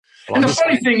Well, And the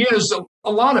funny thing is,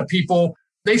 a lot of people,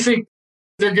 they think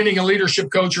they're getting a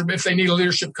leadership coach, or if they need a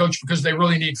leadership coach because they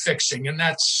really need fixing. And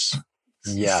that's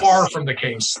far from the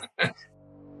case.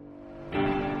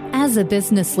 As a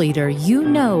business leader, you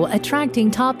know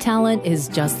attracting top talent is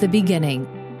just the beginning.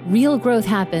 Real growth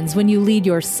happens when you lead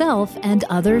yourself and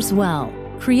others well,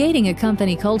 creating a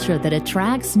company culture that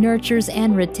attracts, nurtures,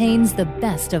 and retains the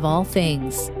best of all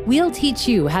things. We'll teach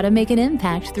you how to make an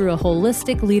impact through a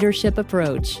holistic leadership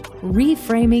approach,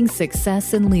 reframing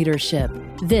success in leadership.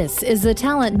 This is the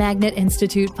Talent Magnet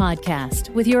Institute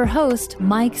podcast with your host,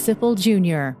 Mike Sipple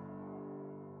Jr.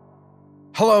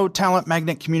 Hello, Talent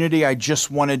Magnet community. I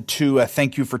just wanted to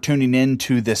thank you for tuning in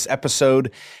to this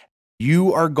episode.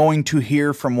 You are going to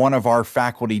hear from one of our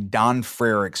faculty, Don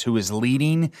Frericks, who is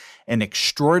leading an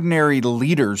Extraordinary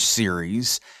Leaders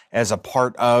series as a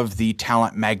part of the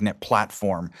Talent Magnet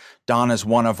platform. Don is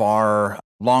one of our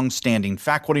longstanding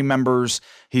faculty members.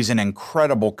 He's an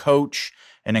incredible coach,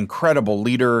 an incredible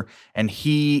leader, and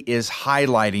he is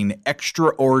highlighting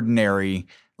extraordinary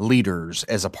leaders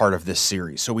as a part of this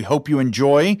series. So we hope you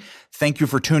enjoy. Thank you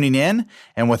for tuning in.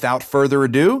 And without further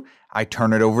ado, I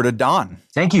turn it over to Don.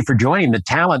 Thank you for joining the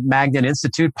Talent Magnet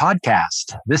Institute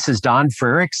podcast. This is Don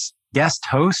Frericks, guest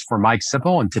host for Mike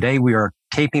Sipple, and today we are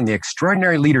taping the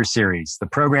Extraordinary Leader Series, the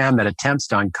program that attempts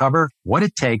to uncover what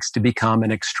it takes to become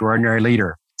an extraordinary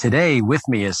leader. Today with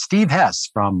me is Steve Hess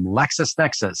from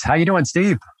LexisNexis. How you doing,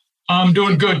 Steve? I'm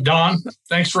doing good, Don.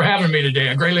 Thanks for having me today.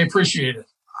 I greatly appreciate it.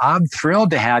 I'm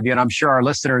thrilled to have you, and I'm sure our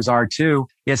listeners are too.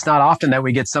 It's not often that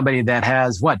we get somebody that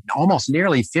has, almost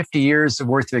nearly 50 years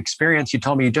worth of experience. You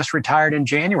told me you just retired in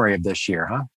January of this year,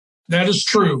 huh? That is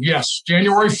true, yes.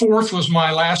 January 4th was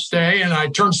my last day, and I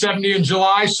turned 70 in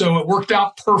July, so it worked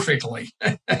out perfectly.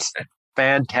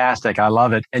 Fantastic. I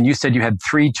love it. And you said you had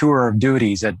 3 tour of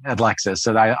duties at Lexus,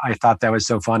 so I thought that was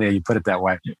so funny that you put it that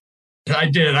way. I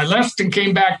did. I left and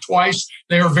came back twice.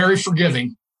 They were very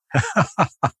forgiving.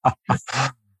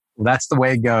 Well, that's the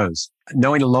way it goes.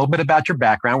 Knowing a little bit about your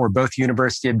background, we're both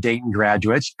University of Dayton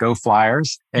graduates, go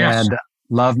Flyers, and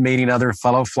love meeting other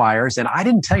fellow Flyers. And I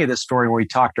didn't tell you this story when we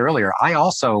talked earlier. I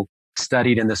also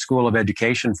studied in the School of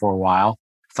Education for a while,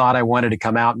 thought I wanted to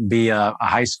come out and be a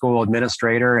high school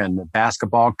administrator and a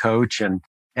basketball coach. And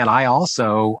I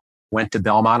also went to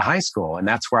Belmont High School, and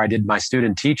that's where I did my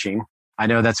student teaching. I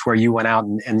know that's where you went out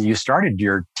and you started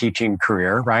your teaching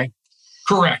career, right?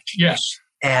 Correct, yes.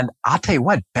 And I'll tell you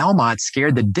what, Belmont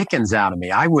scared the dickens out of me.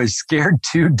 I was scared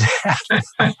to death.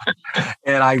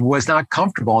 And I was not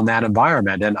comfortable in that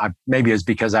environment. And maybe it was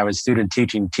because I was student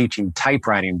teaching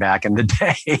typewriting back in the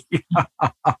day.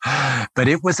 But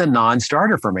it was a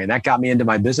non-starter for me. And that got me into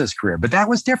my business career. But that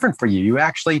was different for you. You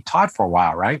actually taught for a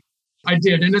while, right? I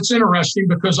did. And it's interesting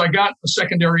because I got a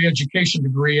secondary education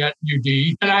degree at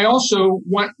UD. And I also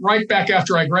went right back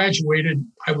after I graduated.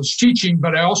 I was teaching,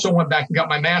 but I also went back and got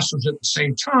my master's at the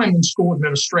same time in school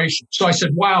administration. So I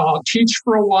said, wow, I'll teach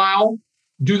for a while,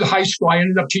 do the high school. I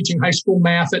ended up teaching high school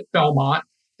math at Belmont.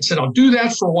 I said, I'll do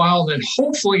that for a while. Then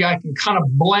hopefully I can kind of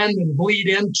blend and bleed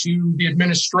into the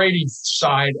administrative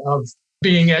side of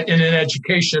being in an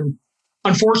education.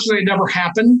 Unfortunately, it never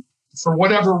happened. For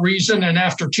whatever reason, and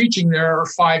after teaching there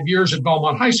 5 years at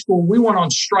Belmont High School, we went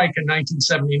on strike in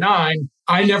 1979.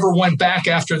 I never went back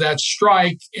after that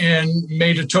strike and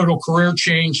made a total career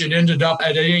change and ended up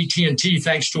at AT&T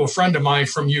thanks to a friend of mine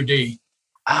from UD.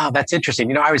 Ah, that's interesting.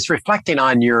 You know, I was reflecting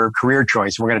on your career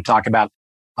choice. We're going to talk about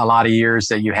a lot of years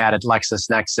that you had at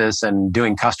LexisNexis and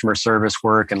doing customer service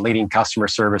work and leading customer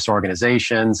service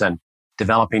organizations and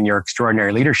developing your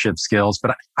extraordinary leadership skills.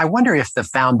 But I wonder if the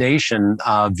foundation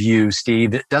of you,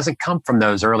 Steve, it doesn't come from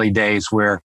those early days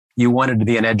where you wanted to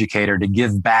be an educator, to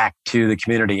give back to the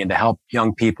community and to help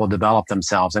young people develop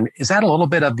themselves. And is that a little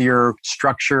bit of your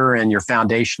structure and your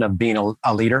foundation of being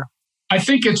a leader? I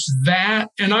think it's that.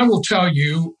 And I will tell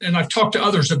you, and I've talked to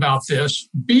others about this,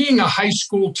 being a high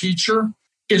school teacher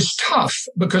is tough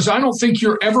because I don't think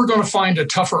you're ever going to find a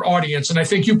tougher audience. And I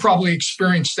think you probably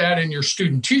experienced that in your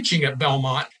student teaching at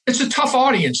Belmont. It's a tough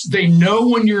audience. They know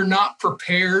when you're not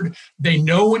prepared. They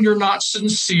know when you're not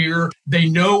sincere. They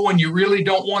know when you really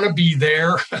don't want to be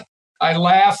there. I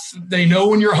laugh. They know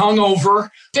when you're hungover.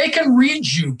 They can read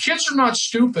you. Kids are not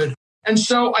stupid. And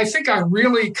so I think I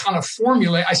really kind of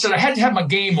I said I had to have my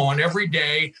game on every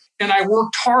day. And I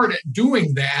worked hard at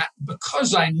doing that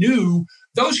because I knew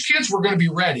those kids were going to be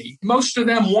ready. Most of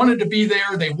them wanted to be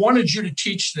there. They wanted you to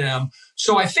teach them.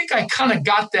 So I think I kind of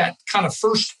got that kind of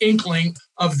first inkling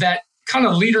of that kind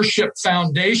of leadership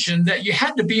foundation that you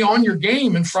had to be on your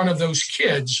game in front of those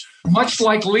kids, much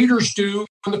like leaders do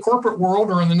in the corporate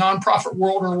world or in the nonprofit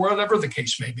world or whatever the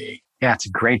case may be. Yeah, it's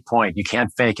a great point. You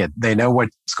can't fake it. They know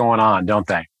what's going on, don't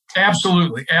they?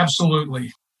 Absolutely.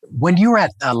 Absolutely. When you were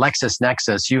at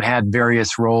LexisNexis, you had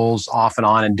various roles off and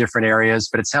on in different areas,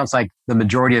 but it sounds like the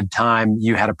majority of the time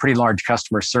you had a pretty large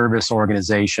customer service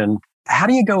organization. How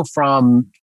do you go from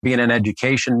being an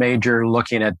education major,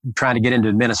 looking at trying to get into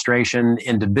administration,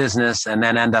 into business, and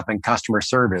then end up in customer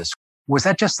service? Was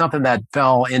that just something that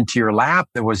fell into your lap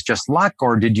that was just luck,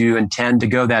 or did you intend to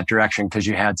go that direction because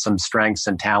you had some strengths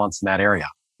and talents in that area?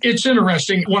 It's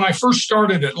interesting. When I first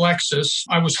started at Lexus,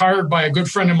 I was hired by a good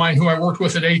friend of mine who I worked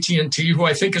with at AT&T, who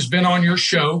I think has been on your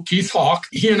show, Keith Hawk.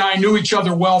 He and I knew each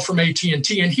other well from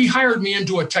AT&T, and he hired me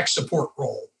into a tech support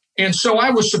role. And so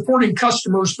I was supporting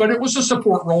customers, but it was a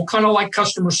support role, kind of like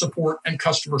customer support and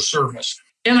customer service.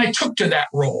 And I took to that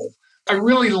role. I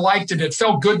really liked it. It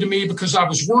felt good to me because I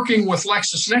was working with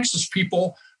LexisNexis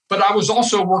people, but I was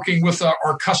also working with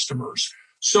our customers.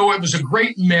 So it was a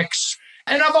great mix.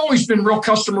 And I've always been real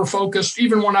customer focused,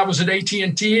 even when I was at AT&T.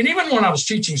 And even when I was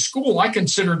teaching school, I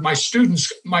considered my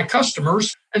students my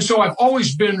customers. And so I've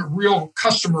always been real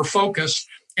customer focused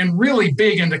and really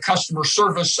big into customer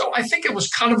service. So I think it was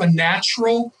kind of a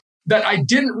natural that I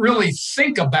didn't really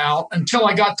think about until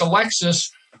I got to Lexus,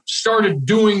 started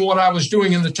doing what I was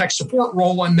doing in the tech support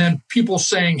role. And then people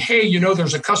saying, hey,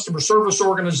 there's a customer service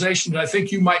organization that I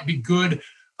think you might be good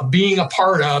being a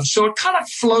part of. So it kind of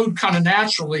flowed kind of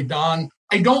naturally, Don.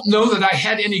 I don't know that I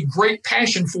had any great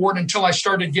passion for it until I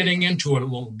started getting into it a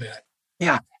little bit.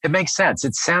 Yeah, it makes sense.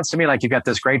 It sounds to me like you've got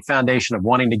this great foundation of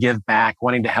wanting to give back,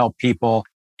 wanting to help people.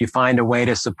 You find a way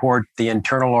to support the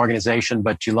internal organization,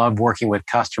 but you love working with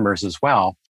customers as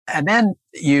well. And then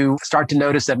you start to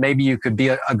notice that maybe you could be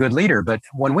a good leader. But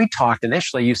when we talked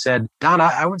initially, you said, Don,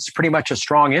 I was pretty much a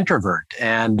strong introvert.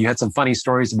 And you had some funny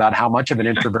stories about how much of an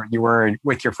introvert you were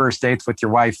with your first dates with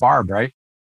your wife, Barb, right?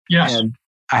 Yes. And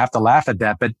I have to laugh at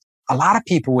that. But a lot of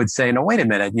people would say, no, wait a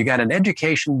minute. You got an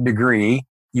education degree.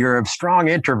 You're a strong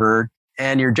introvert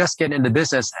and you're just getting into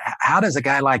business. How does a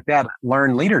guy like that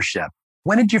learn leadership?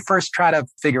 When did you first try to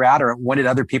figure out, or when did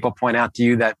other people point out to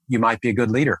you that you might be a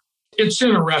good leader? It's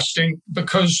interesting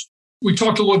because we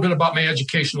talked a little bit about my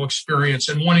educational experience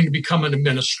and wanting to become an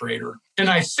administrator. And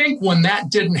I think when that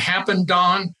didn't happen,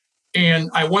 Don, and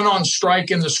I went on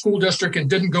strike in the school district and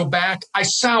didn't go back, I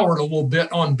soured a little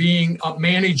bit on being a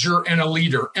manager and a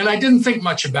leader. And I didn't think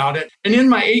much about it. And in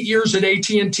my 8 years at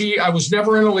AT&T, I was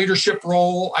never in a leadership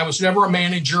role. I was never a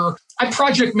manager. I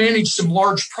project managed some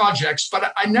large projects,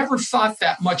 but I never thought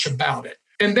that much about it.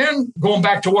 And then going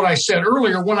back to what I said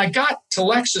earlier, when I got to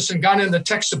Lexus and got in the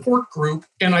tech support group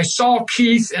and I saw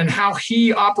Keith and how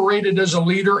he operated as a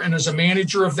leader and as a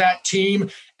manager of that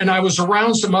team, and I was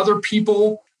around some other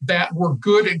people that were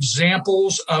good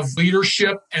examples of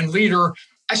leadership and leader,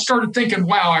 I started thinking,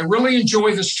 wow, I really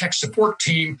enjoy this tech support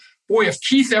team. Boy, if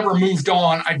Keith ever moved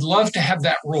on, I'd love to have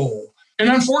that role. And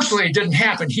unfortunately, it didn't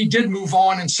happen. He did move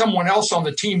on and someone else on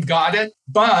the team got it.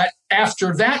 But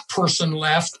after that person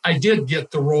left, I did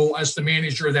get the role as the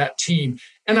manager of that team.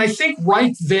 And I think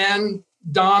right then,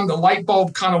 Don, the light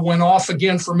bulb kind of went off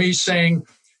again for me saying,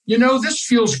 this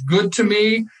feels good to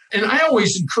me. And I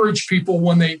always encourage people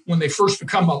when they first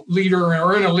become a leader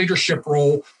or in a leadership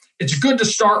role, it's good to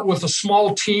start with a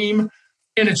small team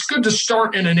and it's good to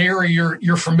start in an area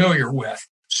you're familiar with.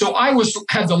 So I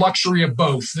had the luxury of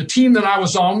both. The team that I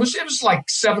was on was like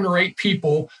 7 or 8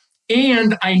 people,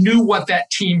 and I knew what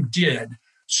that team did.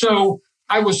 So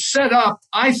I was set up,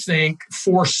 I think,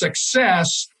 for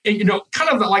success. And, kind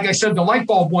of like I said, the light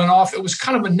bulb went off. It was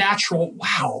kind of a natural,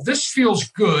 wow, this feels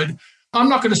good. I'm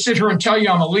not going to sit here and tell you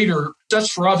I'm a leader.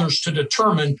 That's for others to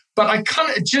determine. But I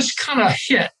just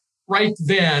hit right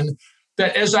then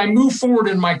that as I move forward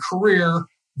in my career,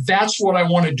 that's what I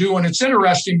want to do. And it's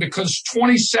interesting because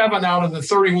 27 out of the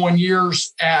 31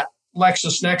 years at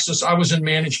LexisNexis, I was in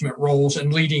management roles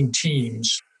and leading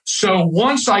teams. So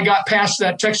once I got past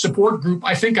that tech support group,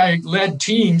 I think I led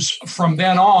teams from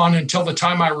then on until the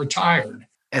time I retired.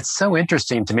 It's so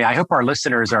interesting to me. I hope our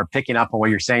listeners are picking up on what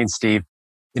you're saying, Steve.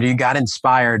 You got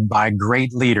inspired by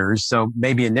great leaders. So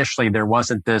maybe initially there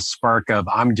wasn't this spark of,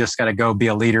 I'm just going to go be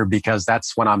a leader because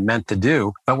that's what I'm meant to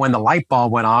do. But when the light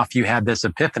bulb went off, you had this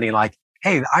epiphany like,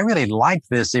 hey, I really like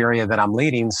this area that I'm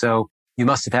leading. So you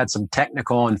must have had some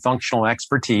technical and functional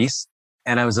expertise.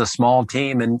 And it was a small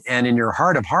team. And in your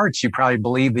heart of hearts, you probably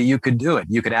believed that you could do it.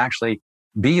 You could actually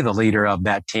be the leader of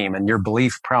that team. And your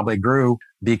belief probably grew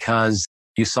because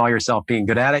you saw yourself being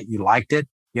good at it. You liked it.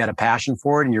 You had a passion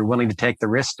for it, and you're willing to take the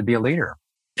risk to be a leader.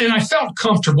 And I felt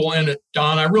comfortable in it,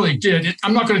 Don. I really did.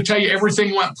 I'm not going to tell you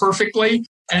everything went perfectly.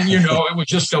 And, it was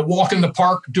just a walk in the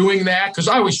park doing that. Because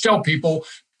I always tell people,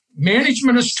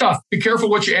 management is tough. Be careful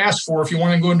what you ask for if you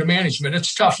want to go into management.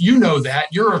 It's tough. You know that.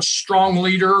 You're a strong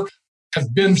leader,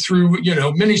 have been through,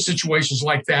 many situations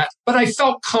like that. But I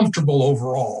felt comfortable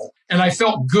overall. And I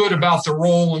felt good about the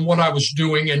role and what I was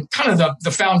doing and kind of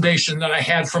the foundation that I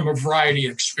had from a variety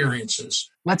of experiences.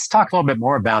 Let's talk a little bit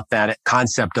more about that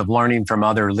concept of learning from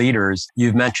other leaders.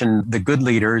 You've mentioned the good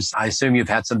leaders. I assume you've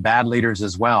had some bad leaders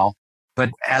as well. But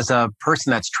as a person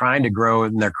that's trying to grow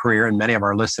in their career, and many of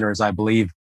our listeners, I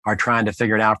believe, are trying to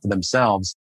figure it out for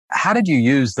themselves, how did you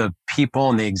use the people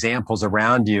and the examples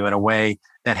around you in a way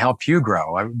that helped you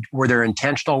grow? Were there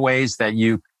intentional ways that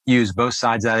you use both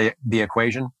sides of the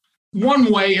equation?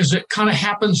 One way is it kind of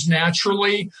happens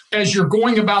naturally as you're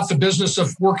going about the business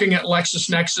of working at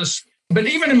LexisNexis. But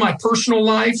even in my personal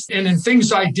life and in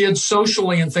things I did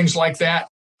socially and things like that,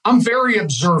 I'm very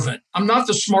observant. I'm not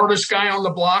the smartest guy on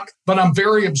the block, but I'm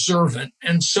very observant.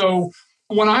 And so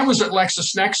when I was at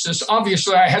LexisNexis,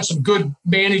 obviously I had some good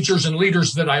managers and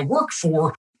leaders that I worked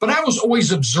for, but I was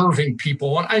always observing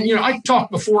people. And I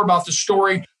talked before about the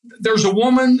story. There's a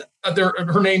woman,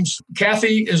 her name's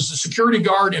Kathy, is the security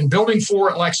guard in Building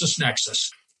 4 at LexisNexis.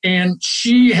 And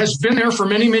she has been there for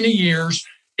many, many years.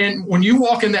 And when you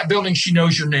walk in that building, she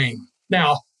knows your name.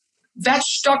 Now, that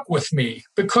stuck with me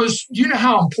because you know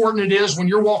how important it is when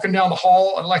you're walking down the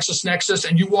hall at LexisNexis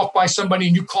and you walk by somebody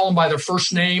and you call them by their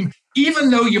first name,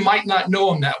 even though you might not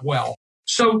know them that well.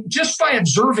 So just by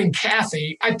observing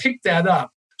Kathy, I picked that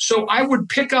up. So I would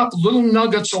pick up little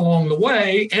nuggets along the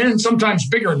way and sometimes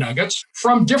bigger nuggets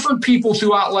from different people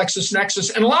throughout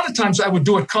LexisNexis. And a lot of times I would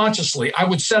do it consciously. I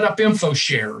would set up info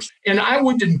shares and I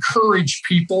would encourage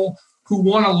people who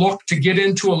want to look to get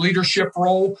into a leadership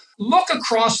role, look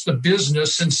across the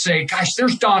business and say, gosh,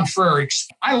 there's Don Frericks.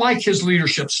 I like his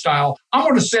leadership style. I'm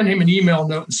going to send him an email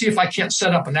note and see if I can't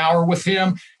set up an hour with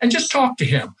him and just talk to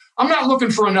him. I'm not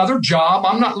looking for another job.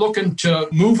 I'm not looking to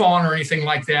move on or anything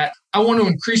like that. I want to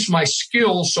increase my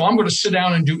skills. So I'm going to sit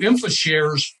down and do info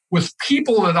shares with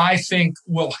people that I think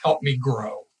will help me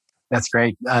grow. That's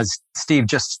great. Steve,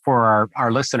 just for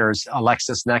our listeners,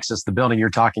 LexisNexis, the building you're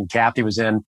talking, Kathy was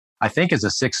in, I think is a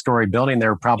 6-story building.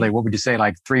 There were probably, what would you say,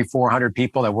 like 300-400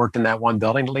 people that worked in that one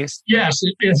building at least? Yes,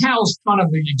 it housed kind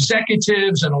of the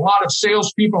executives and a lot of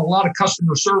salespeople, a lot of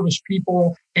customer service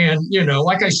people. And,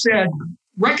 like I said,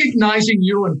 recognizing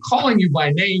you and calling you by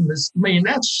name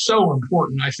that's so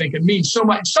important. I think it means so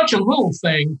much, such a little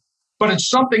thing, but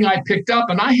it's something I picked up.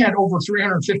 And I had over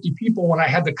 350 people when I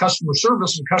had the customer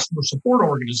service and customer support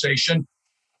organization.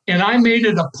 And I made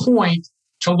it a point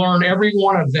to learn every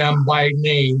one of them by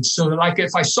name so that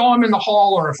if I saw them in the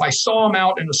hall or if I saw them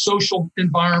out in a social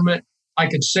environment, I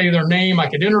could say their name, I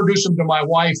could introduce them to my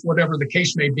wife, whatever the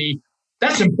case may be.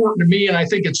 That's important to me, and I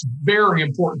think it's very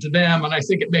important to them, and I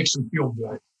think it makes them feel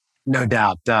good. No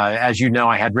doubt. As you know,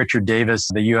 I had Richard Davis,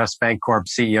 the U.S. Bancorp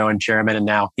CEO and chairman, and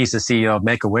now he's the CEO of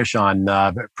Make-A-Wish on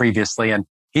previously, and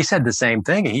he said the same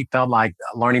thing. He felt like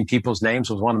learning people's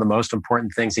names was one of the most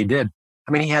important things he did.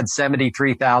 I mean, he had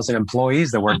 73,000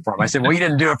 employees that worked for him. I said, well, you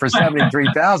didn't do it for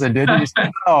 73,000, did you? He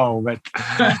said, no, but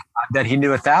that he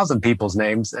knew 1,000 people's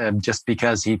names just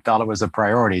because he felt it was a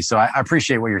priority. So I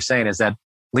appreciate what you're saying is that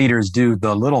leaders do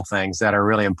the little things that are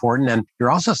really important. And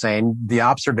you're also saying the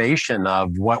observation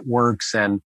of what works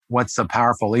and what's a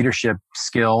powerful leadership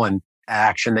skill and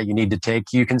action that you need to take.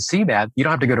 You can see that. You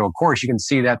don't have to go to a course. You can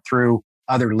see that through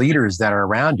other leaders that are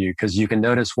around you because you can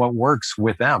notice what works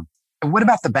with them. What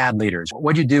about the bad leaders?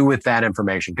 What do you do with that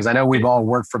information? Because I know we've all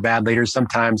worked for bad leaders.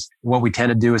 Sometimes what we tend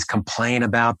to do is complain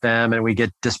about them and we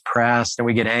get depressed and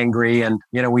we get angry and,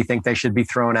 we think they should be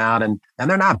thrown out and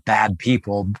they're not bad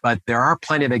people, but there are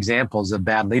plenty of examples of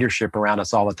bad leadership around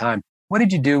us all the time. What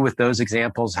did you do with those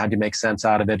examples? How did you make sense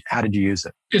out of it? How did you use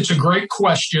it? It's a great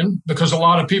question because a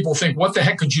lot of people think, what the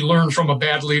heck could you learn from a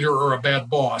bad leader or a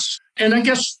bad boss? And I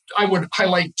guess I would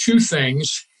highlight two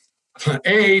things.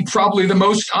 Probably the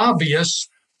most obvious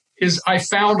is I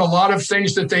found a lot of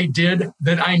things that they did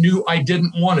that I knew I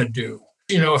didn't want to do.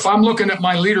 If I'm looking at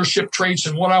my leadership traits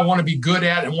and what I want to be good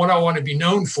at and what I want to be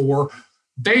known for,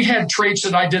 they had traits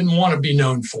that I didn't want to be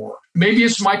known for. Maybe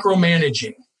it's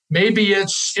micromanaging. Maybe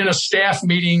it's in a staff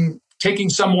meeting, taking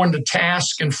someone to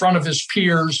task in front of his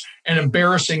peers and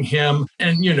embarrassing him.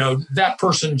 And, that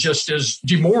person just is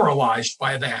demoralized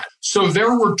by that. So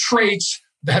there were traits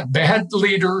that bad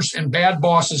leaders and bad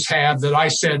bosses have that I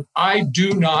said, I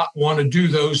do not want to do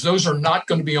those. Those are not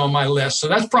going to be on my list. So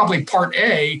that's probably part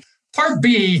A. Part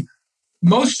B,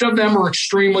 most of them are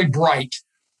extremely bright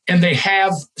and they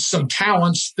have some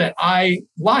talents that I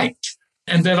liked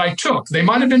and that I took. They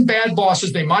might have been bad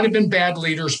bosses. They might have been bad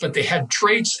leaders, but they had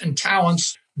traits and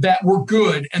talents that were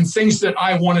good and things that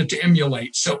I wanted to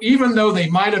emulate. So even though they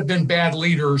might have been bad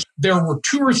leaders, there were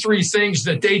 2 or 3 things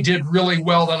that they did really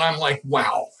well that I'm like,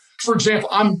 wow. For example,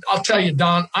 I'll tell you,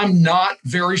 Don, I'm not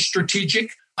very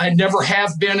strategic. I never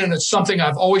have been, and it's something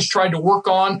I've always tried to work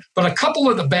on. But a couple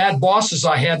of the bad bosses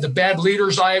I had, the bad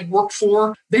leaders I worked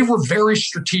for, they were very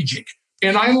strategic.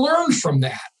 And I learned from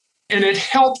that, and it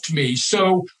helped me.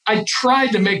 So I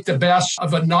tried to make the best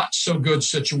of a not so good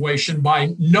situation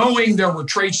by knowing there were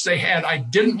traits they had I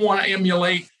didn't want to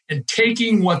emulate, and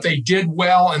taking what they did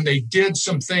well, and they did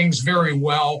some things very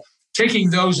well, taking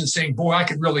those and saying, boy, I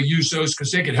could really use those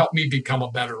because they could help me become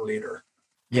a better leader.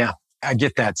 Yeah, I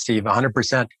get that, Steve,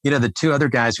 100%. The 2 other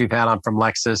guys we've had on from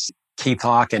Lexus, Keith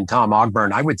Hawk and Tom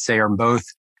Ogburn, I would say are both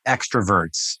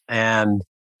extroverts. And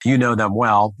you know them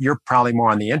well. You're probably more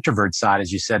on the introvert side,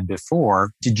 as you said before.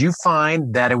 Did you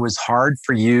find that it was hard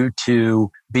for you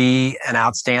to be an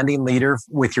outstanding leader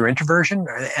with your introversion?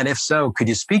 And if so, could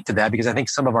you speak to that? Because I think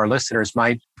some of our listeners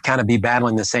might kind of be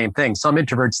battling the same thing. Some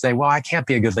introverts say, well, I can't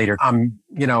be a good leader. I'm,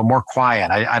 more quiet.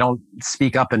 I don't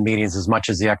speak up in meetings as much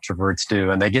as the extroverts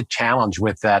do. And they get challenged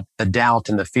with that, the doubt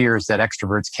and the fears that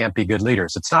extroverts can't be good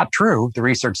leaders. It's not true. The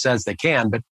research says they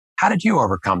can, but how did you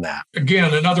overcome that?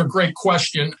 Again, another great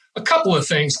question. A couple of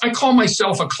things. I call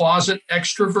myself a closet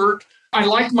extrovert. I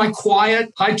like my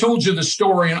quiet. I told you the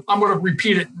story, and I'm going to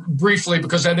repeat it briefly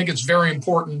because I think it's very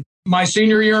important. My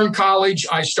senior year in college,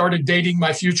 I started dating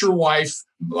my future wife,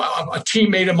 a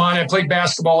teammate of mine. I played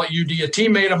basketball at UD. A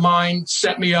teammate of mine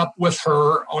set me up with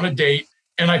her on a date,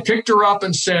 and I picked her up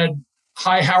and said,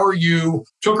 hi, how are you?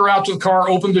 Took her out to the car,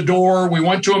 opened the door. We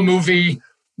went to a movie.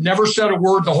 Never said a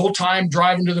word the whole time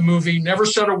driving to the movie, never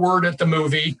said a word at the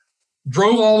movie,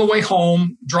 drove all the way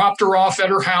home, dropped her off at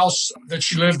her house that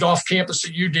she lived off campus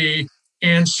at UD,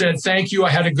 and said, thank you,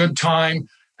 I had a good time.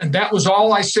 And that was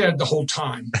all I said the whole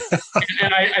time.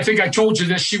 And I think I told you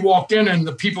this. She walked in, and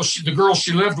the girls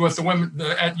she lived with, the women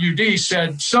at UD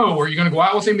said, so are you going to go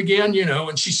out with him again?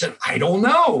 And she said, I don't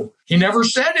know. He never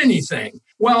said anything.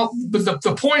 Well, but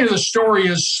the point of the story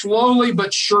is slowly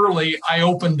but surely I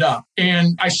opened up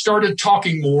and I started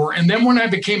talking more. And then when I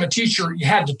became a teacher, you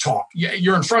had to talk.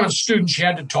 You're in front of students, you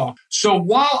had to talk. So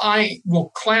while I will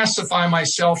classify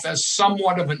myself as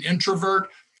somewhat of an introvert,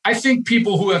 I think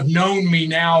people who have known me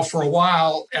now for a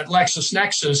while at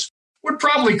LexisNexis would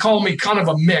probably call me kind of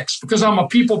a mix because I'm a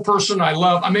people person.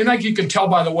 Like you can tell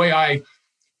by the way I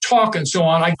talk and so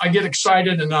on, I get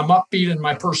excited and I'm upbeat in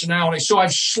my personality. So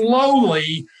I've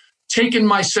slowly taken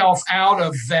myself out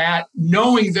of that,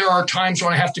 knowing there are times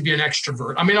when I have to be an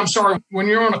extrovert. I'm sorry, when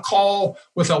you're on a call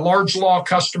with a large law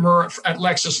customer at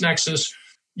LexisNexis,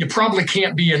 you probably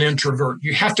can't be an introvert.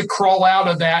 You have to crawl out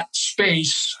of that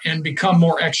space and become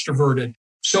more extroverted.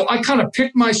 So I kind of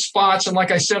pick my spots. And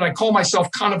like I said, I call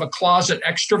myself kind of a closet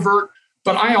extrovert.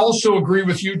 But I also agree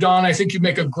with you, Don. I think you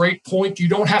make a great point. You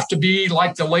don't have to be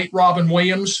like the late Robin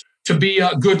Williams to be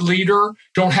a good leader.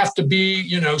 Don't have to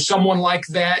be, someone like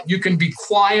that. You can be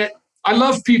quiet. I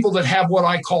love people that have what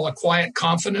I call a quiet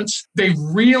confidence. They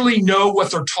really know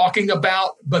what they're talking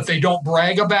about, but they don't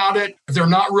brag about it. They're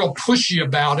not real pushy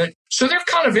about it. So they're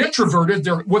kind of introverted.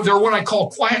 They're what I call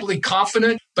quietly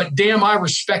confident, but damn, I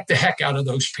respect the heck out of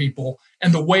those people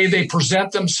and the way they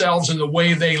present themselves and the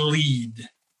way they lead.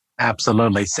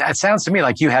 Absolutely. It sounds to me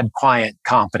like you had quiet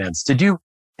confidence. Did you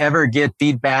ever get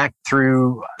feedback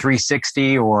through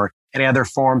 360 or any other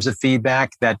forms of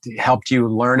feedback that helped you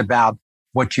learn about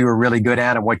what you were really good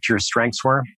at and what your strengths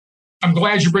were? I'm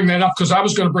glad you bring that up because I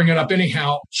was going to bring it up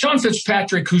anyhow. Sean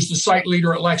Fitzpatrick, who's the site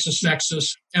leader at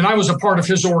LexisNexis, and I was a part of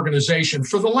his organization.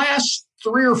 For the last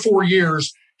 3 or 4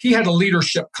 years, he had a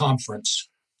leadership conference.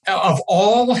 Of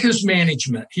all his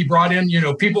management, he brought in,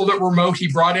 people that were remote,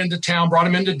 he brought into town, brought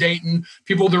them into Dayton.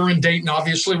 People that were in Dayton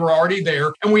obviously were already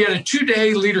there. And we had a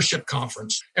 2-day leadership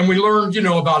conference. And we learned,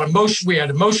 about emotion. We had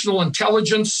emotional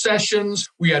intelligence sessions.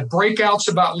 We had breakouts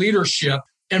about leadership.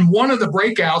 And one of the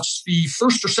breakouts, the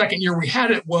first or second year we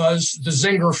had it, was the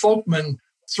Zinger-Folkman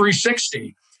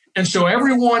 360. And so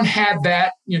everyone had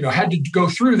that, had to go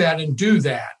through that and do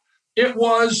that. It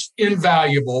was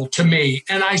invaluable to me,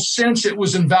 and I sense it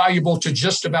was invaluable to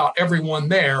just about everyone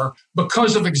there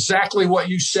because of exactly what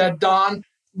you said, Don.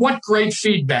 What great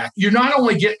feedback. You not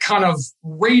only get kind of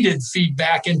rated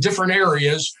feedback in different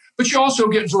areas, but you also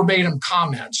get verbatim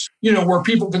comments, where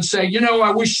people can say,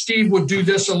 I wish Steve would do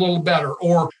this a little better,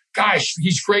 or gosh,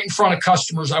 he's great in front of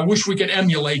customers. I wish we could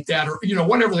emulate that, or,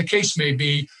 whatever the case may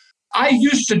be. I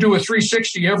used to do a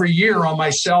 360 every year on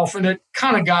myself, and it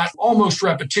kind of got almost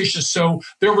repetitious. So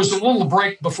there was a little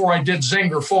break before I did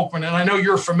Zinger-Folkman, and I know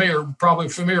you're probably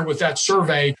familiar with that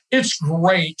survey. It's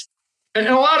great. And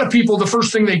a lot of people, the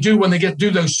first thing they do when they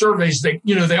do those surveys, they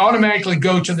automatically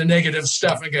go to the negative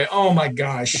stuff and go, oh my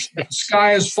gosh, the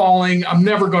sky is falling. I'm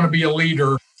never going to be a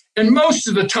leader. And most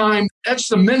of the time, that's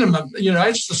the minimum.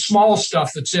 It's the small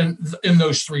stuff that's in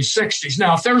those 360s.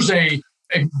 Now, if there's a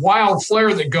wild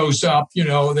flare that goes up,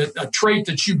 that a trait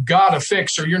that you've got to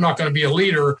fix or you're not going to be a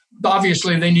leader,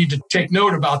 obviously they need to take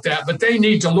note about that, but they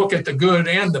need to look at the good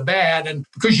and the bad. And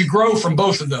because you grow from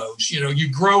both of those, you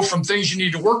grow from things you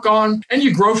need to work on and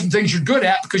you grow from things you're good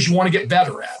at because you want to get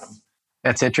better at them.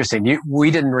 That's interesting.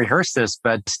 We didn't rehearse this,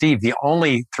 but Steve, the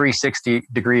only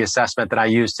 360-degree assessment that I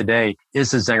use today is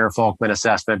the Zenger-Folkman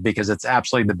assessment because it's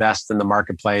absolutely the best in the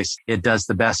marketplace. It does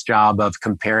the best job of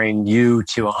comparing you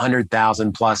to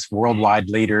 100,000 plus worldwide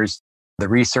leaders. The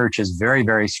research is very,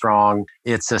 very strong.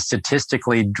 It's a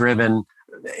statistically driven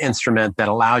instrument that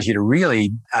allows you to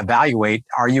really evaluate,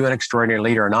 are you an extraordinary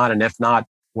leader or not? And if not,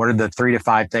 what are the 3 to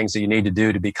 5 things that you need to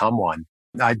do to become one?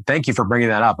 I thank you for bringing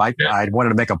that up. I wanted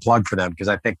to make a plug for them because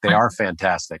I think they are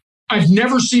fantastic. I've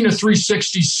never seen a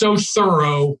 360 so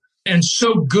thorough and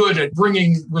so good at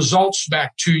bringing results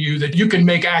back to you that you can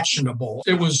make actionable.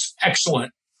 It was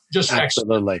excellent. Just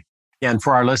Absolutely. Excellent. And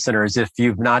for our listeners, if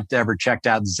you've not ever checked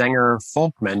out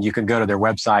Zenger-Folkman, you can go to their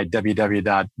website,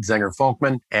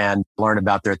 www.zengerfolkman, and learn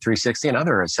about their 360 and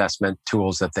other assessment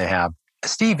tools that they have.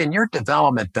 Steve, in your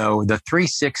development, though, the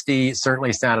 360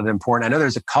 certainly sounded important. I know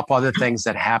there's a couple other things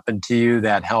that happened to you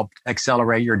that helped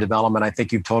accelerate your development. I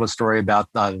think you've told a story about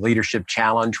the leadership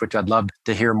challenge, which I'd love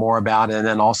to hear more about, and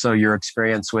then also your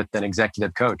experience with an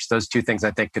executive coach. Those 2 things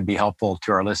I think could be helpful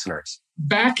to our listeners.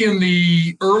 Back in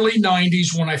the early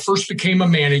 90s, when I first became a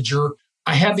manager,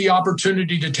 I had the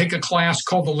opportunity to take a class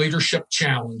called the Leadership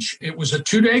Challenge. It was a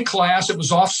 2-day class. It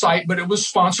was off-site, but it was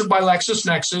sponsored by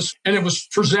LexisNexis, and it was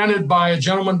presented by a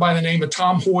gentleman by the name of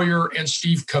Tom Hoyer and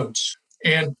Steve Coates,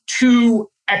 and 2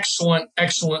 excellent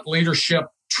leadership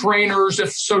trainers,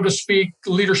 if so to speak,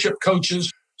 leadership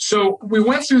coaches. So we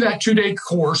went through that 2-day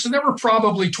course, and there were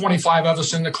probably 25 of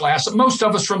us in the class, most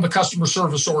of us from the customer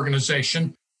service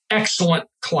organization. Excellent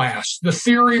class. The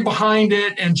theory behind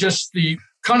it and just the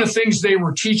kind of things they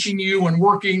were teaching you and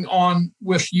working on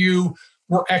with you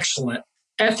were excellent.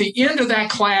 At the end of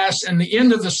that class and the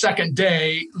end of the second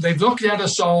day, they looked at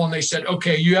us all and they said,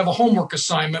 okay, you have a homework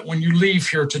assignment when you leave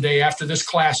here today after this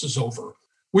class is over.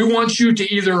 We want you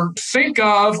to either think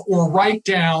of or write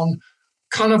down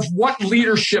kind of what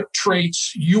leadership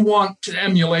traits you want to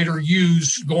emulate or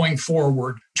use going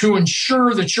forward to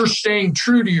ensure that you're staying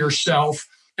true to yourself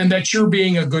and that you're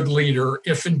being a good leader,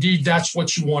 if indeed that's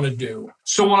what you want to do.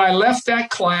 So when I left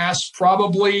that class,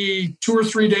 probably 2 or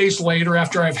 3 days later,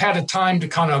 after I've had a time to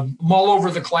kind of mull over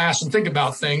the class and think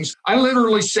about things, I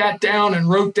literally sat down and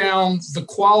wrote down the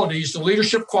qualities, the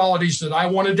leadership qualities that I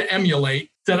wanted to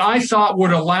emulate that I thought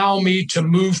would allow me to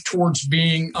move towards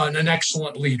being an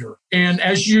excellent leader. And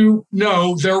as you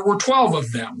know, there were 12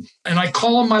 of them, and I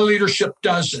call them my leadership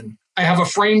dozen. I have a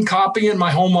framed copy in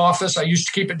my home office. I used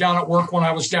to keep it down at work when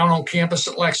I was down on campus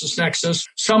at LexisNexis.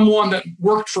 Someone that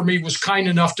worked for me was kind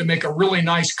enough to make a really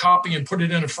nice copy and put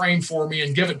it in a frame for me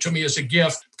and give it to me as a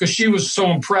gift because she was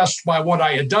so impressed by what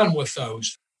I had done with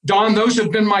those. Don, those have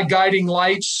been my guiding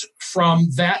lights from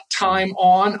that time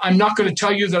on. I'm not going to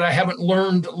tell you that I haven't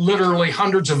learned literally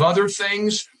hundreds of other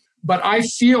things, but I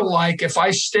feel like if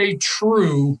I stay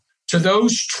true to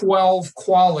those 12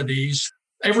 qualities,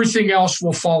 everything else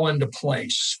will fall into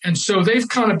place. And so they've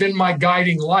kind of been my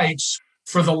guiding lights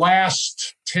for the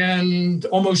last 10,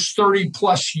 almost 30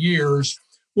 plus years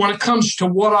when it comes to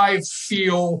what I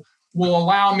feel will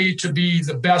allow me to be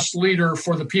the best leader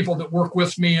for the people that work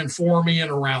with me and for me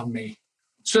and around me.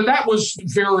 So that was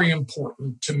very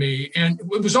important to me. And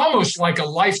it was almost like a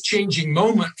life-changing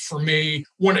moment for me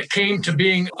when it came to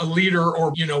being a leader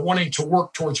or, wanting to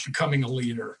work towards becoming a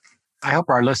leader. I hope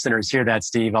our listeners hear that,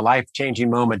 Steve. A life-changing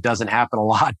moment doesn't happen a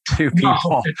lot to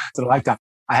people in a lifetime.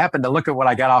 I happened to look at what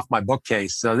I got off my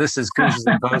bookcase. So this is Cousins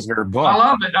and Posner book. I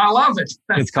love it.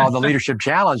 It's called The Leadership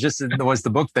Challenge. This was the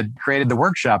book that created the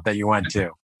workshop that you went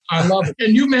to. I love it.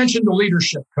 And you mentioned the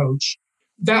leadership coach.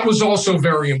 That was also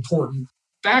very important.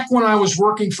 Back when I was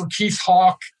working for Keith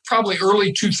Hawk, probably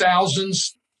early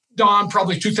 2000s, Don,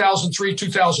 probably 2003,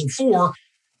 2004,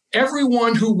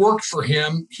 everyone who worked for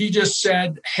him, he just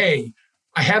said, hey,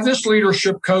 I have this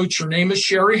leadership coach. Her name is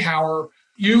Sherry Hauer.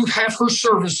 You have her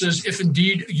services if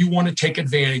indeed you want to take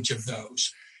advantage of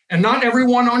those. And not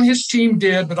everyone on his team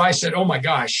did, but I said, oh my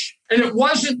gosh. And it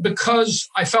wasn't because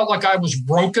I felt like I was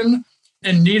broken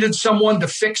and needed someone to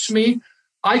fix me.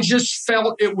 I just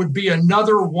felt it would be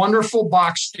another wonderful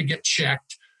box to get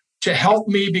checked to help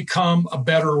me become a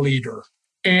better leader.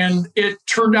 And it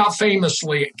turned out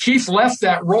famously. Keith left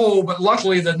that role, but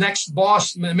luckily the next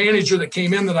boss, the manager that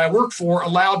came in that I worked for,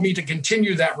 allowed me to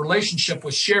continue that relationship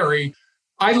with Sherry.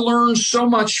 I learned so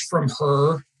much from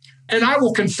her. And I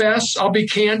will confess, I'll be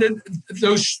candid,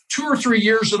 those 2 or 3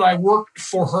 years that I worked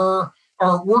for her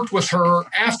or worked with her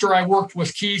after I worked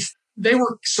with Keith, they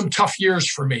were some tough years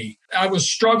for me. I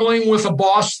was struggling with a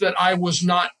boss that I was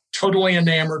not totally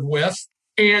enamored with.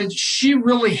 And she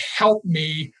really helped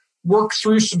me work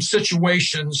through some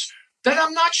situations that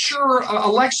I'm not sure a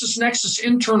LexisNexis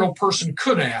internal person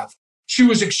could have. She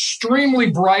was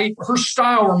extremely bright. Her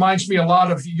style reminds me a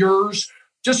lot of yours.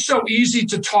 Just so easy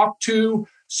to talk to,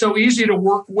 so easy to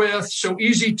work with, so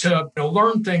easy to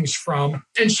learn things from.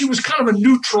 And she was kind of a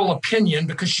neutral opinion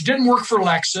because she didn't work for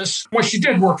Lexus. Well, she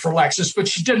did work for Lexus, but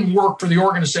she didn't work for the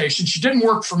organization. She didn't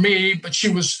work for me, but she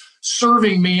was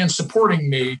serving me and supporting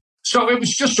me. So it was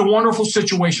just a wonderful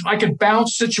situation. I could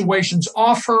bounce situations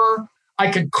off her. I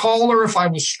could call her if I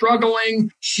was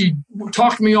struggling. She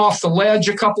talked me off the ledge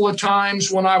a couple of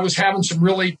times when I was having some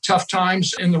really tough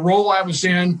times in the role I was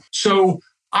in. So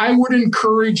I would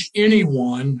encourage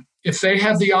anyone, if they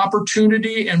have the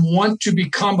opportunity and want to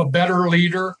become a better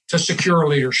leader, to secure a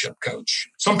leadership coach.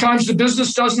 Sometimes the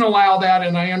business doesn't allow that,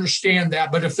 and I understand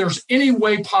that. But if there's any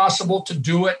way possible to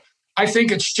do it, I think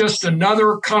it's just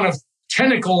another kind of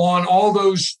tentacle on all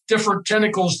those different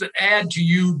tentacles that add to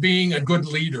you being a good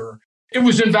leader. It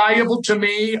was invaluable to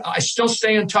me. I still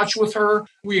stay in touch with her.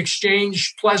 We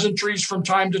exchange pleasantries from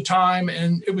time to time,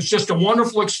 and it was just a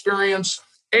wonderful experience.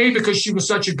 A, because she was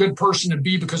such a good person, and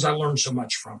B, because I learned so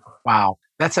much from her. Wow.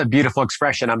 That's a beautiful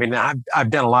expression. I mean, I've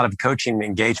done a lot of coaching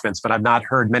engagements, but I've not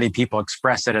heard many people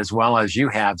express it as well as you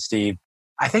have, Steve.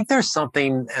 I think there's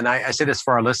something, and I say this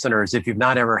for our listeners, if you've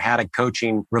not ever had a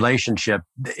coaching relationship,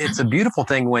 it's a beautiful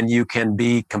thing when you can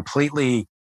be completely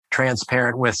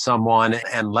transparent with someone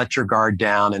and let your guard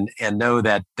down and know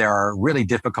that there are really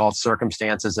difficult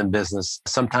circumstances in business.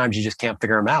 Sometimes you just can't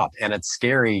figure them out. And it's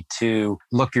scary to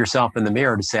look yourself in the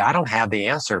mirror to say, I don't have the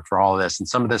answer for all of this. And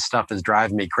some of this stuff is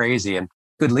driving me crazy. And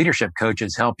good leadership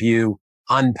coaches help you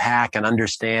unpack and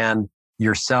understand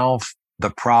yourself, the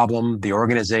problem, the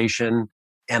organization,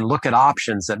 and look at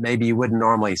options that maybe you wouldn't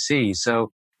normally see.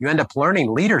 So you end up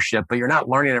learning leadership, but you're not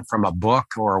learning it from a book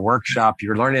or a workshop.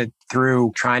 You're learning it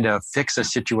through trying to fix a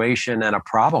situation and a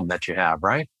problem that you have,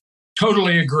 right?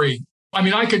 Totally agree. I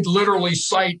mean, I could literally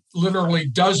cite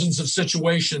dozens of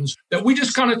situations that we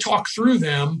just kind of talk through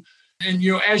them. And,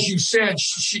 as you said,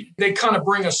 they kind of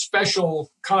bring a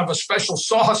special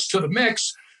sauce to the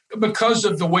mix because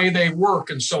of the way they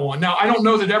work and so on. Now, I don't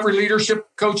know that every leadership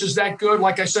coach is that good.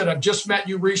 Like I said, I've just met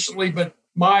you recently, but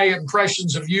my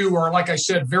impressions of you are, like I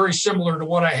said, very similar to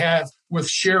what I have with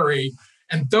Sherry.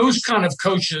 And those kind of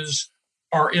coaches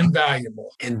are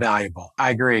invaluable. Invaluable. I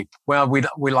agree. Well,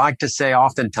 we like to say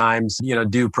oftentimes,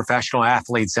 do professional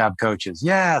athletes have coaches?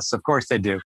 Yes, of course they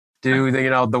do. Do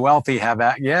the wealthy have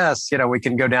that? Yes. We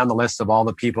can go down the list of all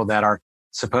the people that are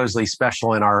supposedly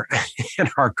special in our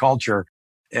culture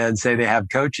and say they have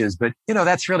coaches. But,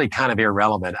 that's really kind of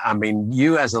irrelevant. I mean,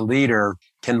 you as a leader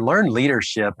can learn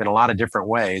leadership in a lot of different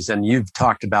ways. And you've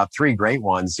talked about 3 great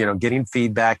ones, getting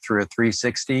feedback through a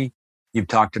 360. You've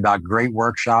talked about great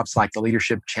workshops like the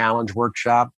Leadership Challenge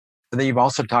workshop. But then you've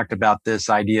also talked about this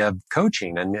idea of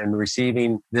coaching and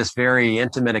receiving this very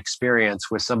intimate experience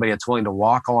with somebody that's willing to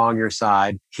walk along your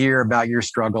side, hear about your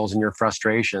struggles and your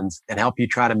frustrations, and help you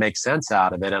try to make sense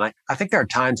out of it. And I think there are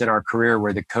times in our career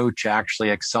where the coach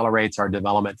actually accelerates our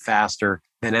development faster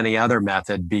than any other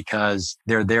method because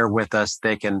they're there with us.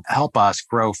 They can help us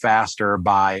grow faster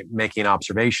by making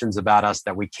observations about us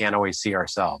that we can't always see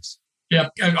ourselves. Yeah,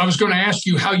 I was going to ask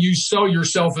you how you sell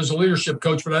yourself as a leadership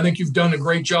coach, but I think you've done a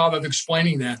great job of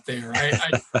explaining that there.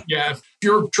 Yeah, if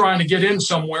you're trying to get in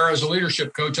somewhere as a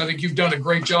leadership coach, I think you've done a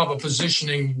great job of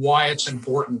positioning why it's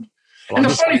important. Well, and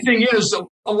the funny thing is,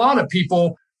 a lot of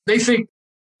people, they think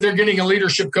they're getting a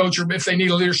leadership coach or if they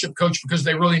need a leadership coach because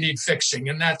they really need fixing.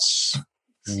 And that's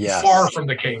far from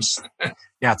the case.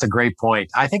 Yeah, it's a great point.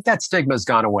 I think that stigma's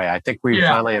gone away. I think we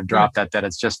finally have dropped that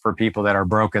it's just for people that are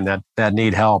broken, that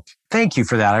need help. Thank you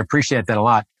for that. I appreciate that a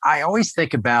lot. I always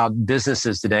think about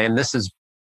businesses today, and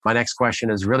my next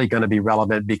question is really going to be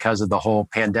relevant because of the whole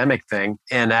pandemic thing.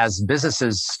 And as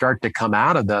businesses start to come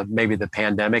out of maybe the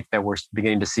pandemic that we're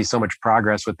beginning to see so much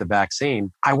progress with the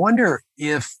vaccine, I wonder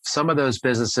if some of those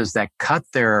businesses that cut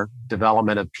their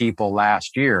development of people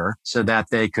last year so that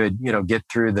they could, get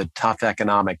through the tough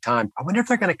economic time, I wonder if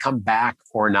they're going to come back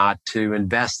or not to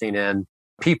investing in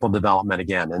people development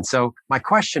again. And so my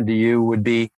question to you would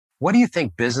be, what do you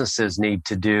think businesses need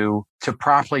to do to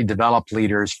properly develop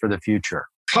leaders for the future?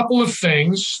 couple of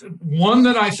things. One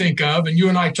that I think of, and you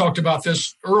and I talked about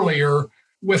this earlier,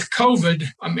 with COVID,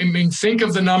 I mean, think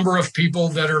of the number of people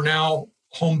that are now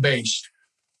home-based,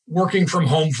 working from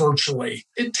home virtually.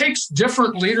 It takes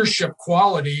different leadership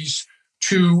qualities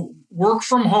to work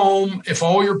from home. If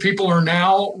all your people are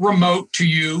now remote to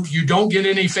you, you don't get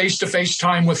any face-to-face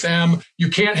time with them. You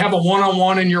can't have a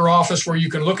one-on-one in your office where you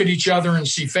can look at each other and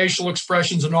see facial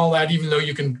expressions and all that, even though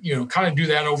you can, kind of do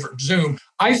that over Zoom.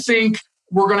 I think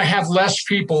we're going to have less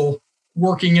people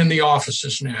working in the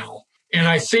offices now. And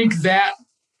I think that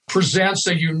presents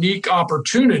a unique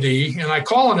opportunity. And I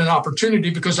call it an opportunity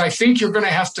because I think you're going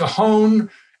to have to hone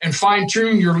and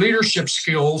fine-tune your leadership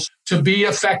skills to be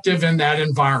effective in that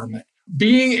environment.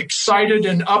 Being excited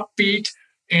and upbeat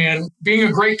and being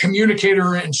a great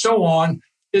communicator and so on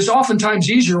is oftentimes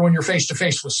easier when you're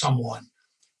face-to-face with someone.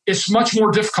 It's much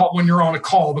more difficult when you're on a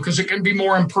call because it can be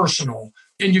more impersonal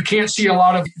and you can't see a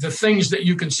lot of the things that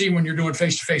you can see when you're doing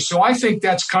face-to-face. So I think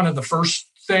that's kind of the first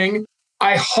thing.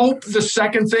 I hope the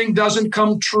second thing doesn't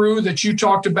come true that you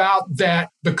talked about, that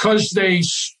because they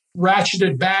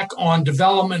ratcheted back on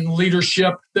development and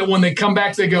leadership, that when they come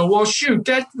back, they go, well, shoot,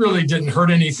 that really didn't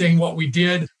hurt anything what we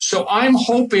did. So I'm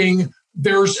hoping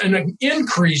there's an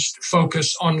increased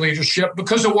focus on leadership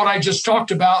because of what I just talked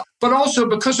about, but also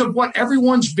because of what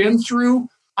everyone's been through.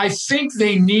 I think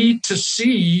they need to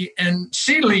see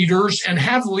leaders and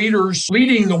have leaders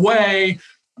leading the way,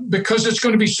 because it's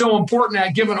going to be so important now,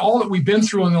 given all that we've been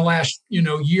through in the last,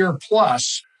 year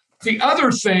plus. The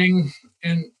other thing,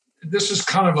 and this is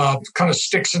kind of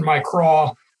sticks in my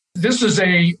craw, this is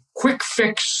a quick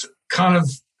fix kind of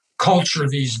culture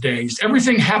these days.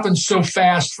 Everything happens so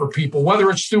fast for people,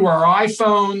 whether it's through our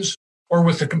iPhones or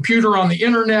with the computer on the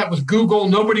internet, with Google.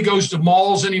 Nobody goes to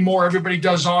malls anymore. Everybody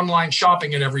does online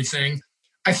shopping and everything.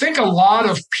 I think a lot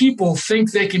of people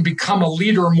think they can become a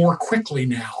leader more quickly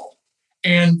now.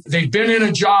 And they've been in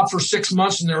a job for 6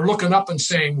 months and they're looking up and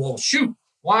saying, well, shoot,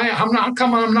 how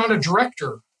come I'm not a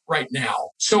director right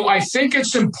now? So I think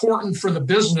it's important for the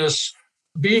business.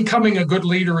 Becoming a good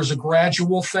leader is a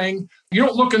gradual thing. You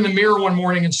don't look in the mirror one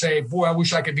morning and say, boy, I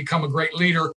wish I could become a great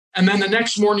leader. And then the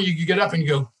next morning you get up and you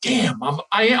go, damn,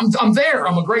 I'm there.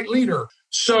 I'm a great leader.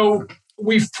 So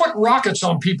we've put rockets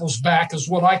on people's back is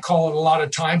what I call it a lot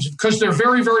of times, because they're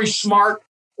very, very smart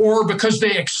or because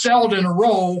they excelled in a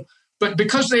role. But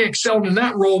because they excelled in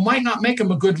that role might not make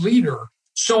them a good leader.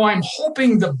 So I'm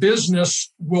hoping the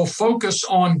business will focus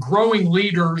on growing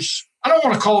leaders. I don't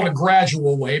want to call it a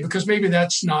gradual way because maybe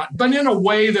that's not, but in a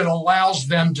way that allows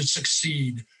them to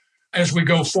succeed as we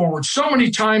go forward. So many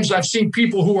times I've seen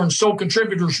people who are in sole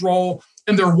contributors role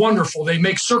and they're wonderful. They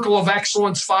make Circle of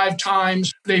Excellence 5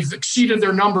 times. They've exceeded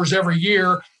their numbers every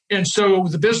year. And so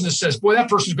the business says, boy, that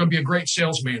person's going to be a great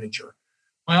sales manager.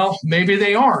 Well, maybe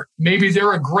they aren't. Maybe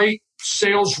they're a great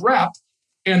sales rep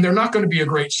and they're not going to be a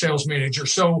great sales manager.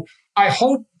 So I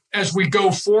hope as we go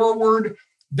forward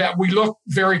that we look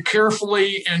very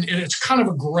carefully and it's kind of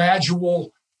a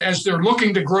gradual, as they're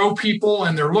looking to grow people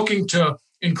and they're looking to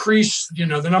increase, the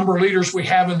number of leaders we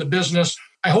have in the business.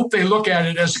 I hope they look at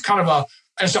it as kind of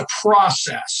as a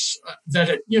process that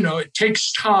it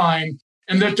takes time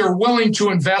and that they're willing to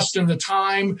invest in the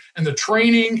time and the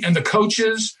training and the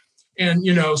coaches. And,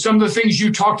 some of the things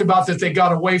you talked about that they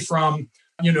got away from,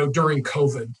 during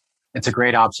COVID. It's a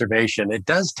great observation. It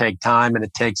does take time and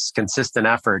it takes consistent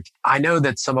effort. I know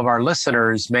that some of our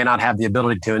listeners may not have the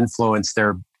ability to influence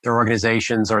their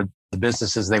organizations or the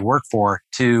businesses they work for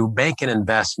to make an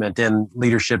investment in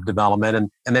leadership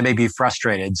development, and they may be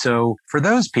frustrated. So for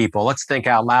those people, let's think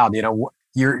out loud.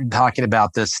 You're talking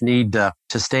about this need to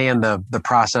stay in the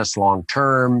process long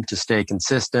term, to stay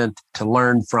consistent, to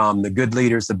learn from the good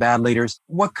leaders, the bad leaders.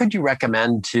 What could you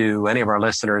recommend to any of our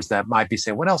listeners that might be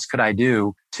saying, what else could I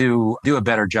do to do a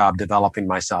better job developing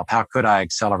myself? How could I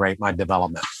accelerate my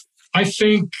development? I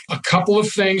think a couple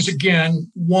of things. Again,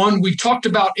 one, we talked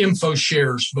about info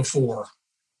shares before.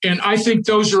 And I think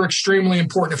those are extremely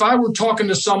important. If I were talking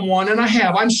to someone, and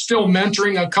I'm still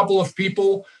mentoring a couple of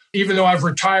people. Even though I've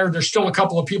retired, there's still a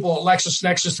couple of people at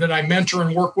LexisNexis that I mentor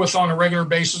and work with on a regular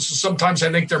basis. And sometimes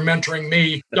I think they're mentoring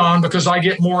me, Don, because I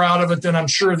get more out of it than I'm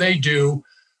sure they do.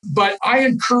 But I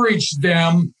encourage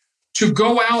them to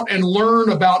go out and learn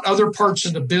about other parts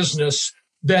of the business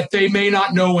that they may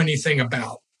not know anything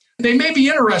about. They may be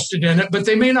interested in it, but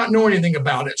they may not know anything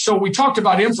about it. So we talked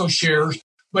about info shares,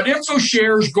 but info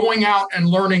shares, going out and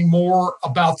learning more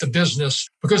about the business,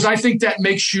 because I think that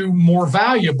makes you more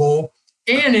valuable.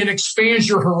 And it expands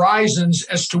your horizons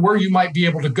as to where you might be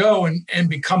able to go and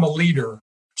become a leader.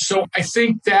 So I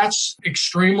think that's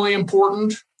extremely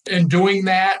important in doing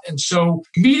that. And so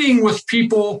meeting with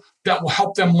people that will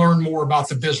help them learn more about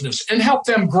the business and help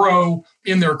them grow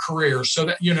in their careers. So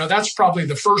that, that's probably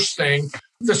the first thing.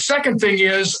 The second thing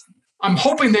is I'm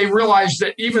hoping they realize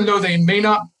that even though they may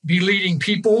not be leading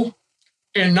people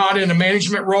and not in a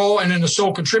management role and in a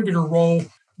sole contributor role,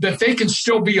 that they can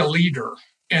still be a leader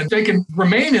and they can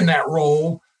remain in that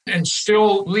role and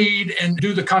still lead and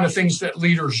do the kind of things that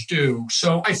leaders do.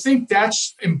 So I think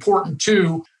that's important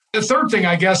too. The third thing,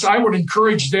 I guess, I would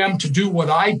encourage them to do what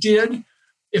I did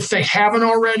if they haven't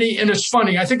already. And it's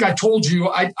funny, I think I told you,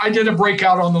 I did a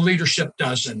breakout on the Leadership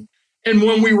Dozen. And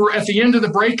when we were at the end of the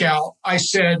breakout, I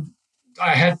said,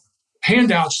 I had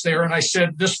handouts there, and I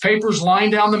said, this paper's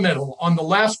lined down the middle. On the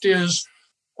left is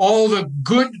all the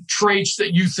good traits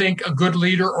that you think a good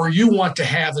leader or you want to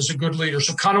have as a good leader.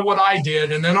 So kind of what I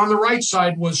did. And then on the right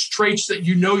side was traits that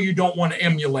you don't want to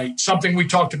emulate, something we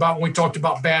talked about when we talked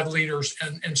about bad leaders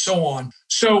and so on.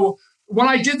 So when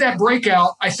I did that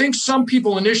breakout, I think some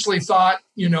people initially thought,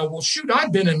 well, shoot,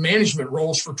 I've been in management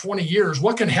roles for 20 years.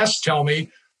 What can Hess tell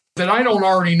me that I don't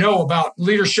already know about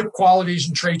leadership qualities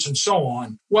and traits and so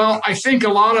on? Well, I think a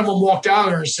lot of them walked out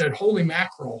there and said, holy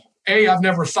mackerel. A, I've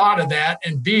never thought of that.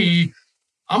 And B,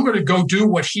 I'm going to go do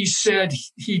what he said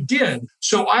he did.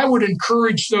 So I would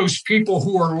encourage those people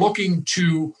who are looking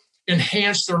to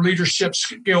enhance their leadership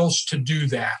skills to do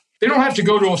that. They don't have to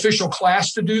go to official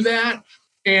class to do that.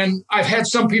 And I've had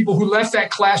some people who left that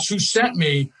class who sent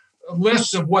me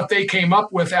lists of what they came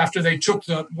up with after they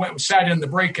sat in the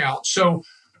breakout. So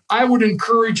I would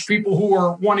encourage people who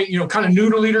are wanting, kind of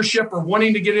new to leadership or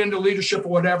wanting to get into leadership or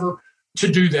whatever, to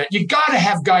do that. You got to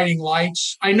have guiding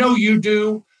lights. I know you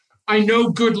do. I know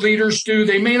good leaders do.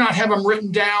 They may not have them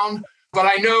written down, but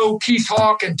I know Keith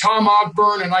Hawk and Tom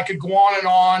Ogburn, and I could go on and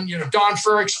on, Don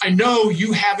Frericks. I know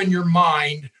you have in your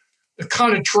mind the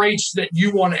kind of traits that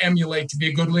you want to emulate to be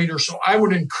a good leader. So I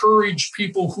would encourage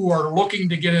people who are looking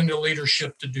to get into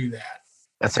leadership to do that.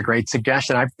 That's a great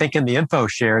suggestion. I'm thinking the info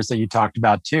shares that you talked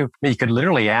about too. You could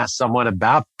literally ask someone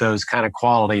about those kind of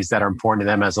qualities that are important to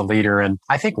them as a leader. And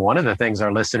I think one of the things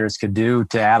our listeners could do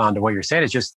to add on to what you're saying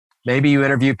is just maybe you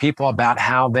interview people about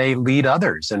how they lead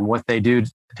others and what they do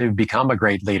to become a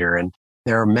great leader. And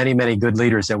there are many, many good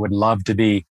leaders that would love to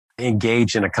be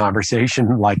engaged in a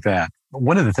conversation like that.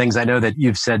 One of the things I know that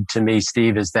you've said to me,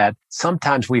 Steve, is that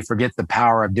sometimes we forget the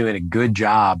power of doing a good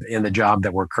job in the job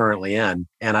that we're currently in.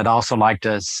 And I'd also like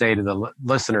to say to the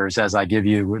listeners, as I give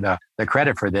you the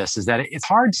credit for this, is that it's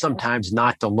hard sometimes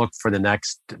not to look for the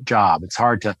next job. It's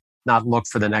hard to not look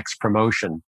for the next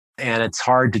promotion. And it's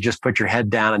hard to just put your head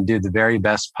down and do the very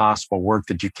best possible work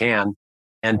that you can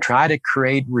and try to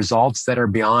create results that are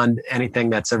beyond anything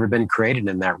that's ever been created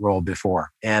in that role before.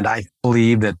 And I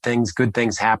believe that good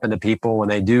things happen to people when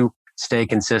they do stay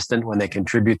consistent, when they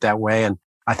contribute that way. And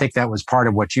I think that was part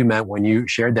of what you meant when you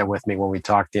shared that with me when we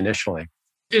talked initially.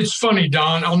 It's funny,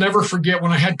 Don. I'll never forget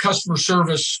when I had customer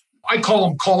service. I call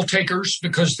them call takers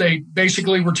because they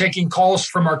basically were taking calls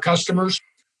from our customers.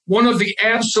 One of the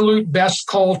absolute best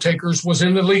call takers was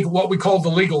in what we call the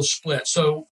legal split.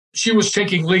 So she was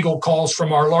taking legal calls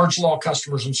from our large law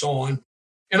customers and so on.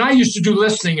 And I used to do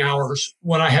listening hours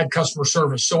when I had customer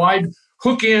service. So I'd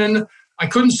hook in. I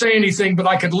couldn't say anything, but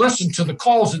I could listen to the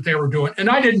calls that they were doing. And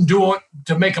I didn't do it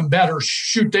to make them better.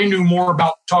 Shoot, they knew more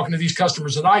about talking to these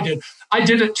customers than I did. I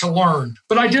did it to learn.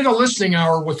 But I did a listening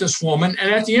hour with this woman.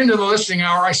 And at the end of the listening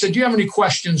hour, I said, do you have any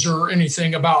questions or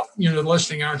anything about the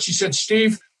listening hour? And she said,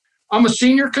 Steve, I'm a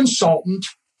senior consultant.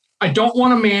 I don't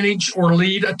want to manage or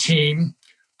lead a team.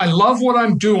 I love what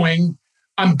I'm doing.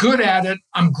 I'm good at it.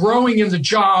 I'm growing in the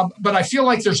job, but I feel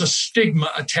like there's a stigma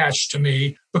attached to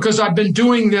me because I've been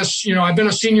doing this, I've been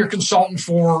a senior consultant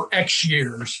for X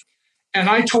years. And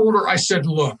I told her, I said,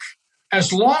 look,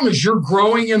 as long as you're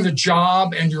growing in the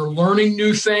job and you're learning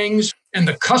new things and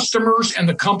the customers and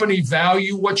the company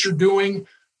value what you're doing,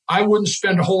 I wouldn't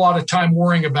spend a whole lot of time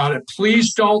worrying about it.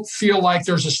 Please don't feel like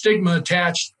there's a stigma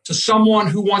attached to someone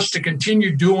who wants to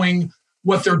continue doing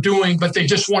what they're doing, but they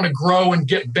just want to grow and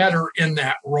get better in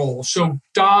that role. So,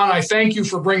 Don, I thank you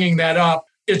for bringing that up.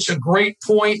 It's a great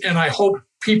point, and I hope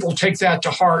people take that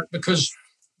to heart because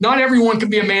not everyone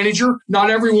can be a manager. Not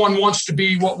everyone wants to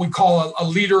be what we call a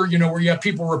leader, where you have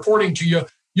people reporting to you.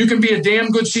 You can be a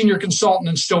damn good senior consultant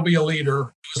and still be a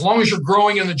leader as long as you're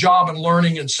growing in the job and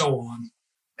learning and so on.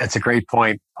 That's a great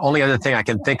point. Only other thing I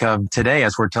can think of today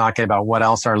as we're talking about what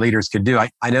else our leaders could do,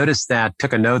 I noticed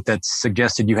took a note that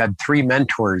suggested you had 3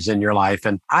 mentors in your life.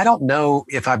 And I don't know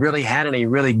if I've really had any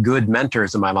really good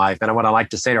mentors in my life. And what I like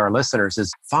to say to our listeners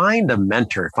is find a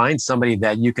mentor, find somebody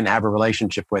that you can have a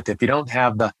relationship with. If you don't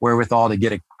have the wherewithal to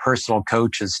get a personal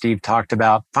coach, as Steve talked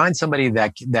about. Find somebody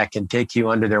that can take you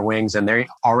under their wings, and they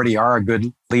already are a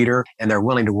good leader and they're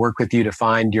willing to work with you to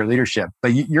find your leadership.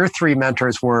 But your three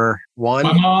mentors were one,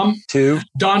 my mom, two,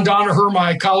 Don Donaher,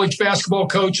 my college basketball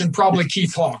coach, and probably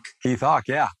Keith Hawk. Keith Hawk,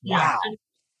 yeah. Wow.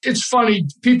 It's funny.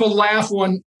 People laugh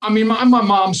when, I'm my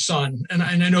mom's son, and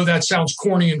I know that sounds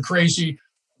corny and crazy,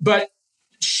 but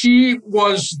she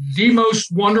was the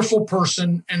most wonderful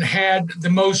person and had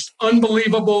the most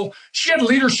unbelievable, she had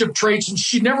leadership traits, and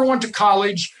she never went to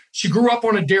college. She grew up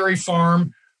on a dairy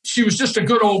farm. She was just a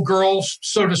good old girl,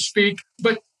 so to speak.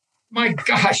 But my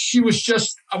gosh, she was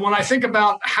just, when I think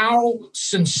about how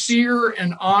sincere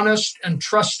and honest and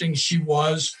trusting she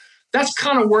was, that's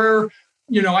kind of where,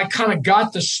 I kind of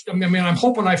got this. I'm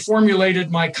hoping I formulated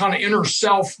my kind of inner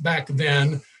self back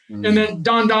then. And then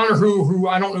Don Donaher, who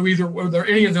I don't know either whether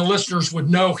any of the listeners would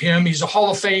know him. He's a Hall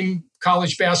of Fame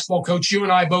college basketball coach. You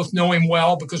and I both know him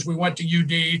well because we went to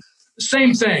UD.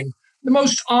 Same thing. The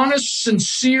most honest,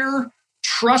 sincere,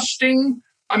 trusting.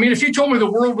 If you told me the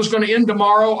world was going to end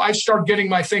tomorrow, I'd start getting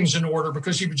my things in order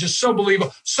because he was just so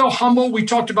believable, so humble. We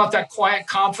talked about that quiet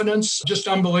confidence, just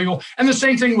unbelievable. And the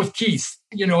same thing with Keith.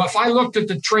 If I looked at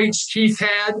the traits Keith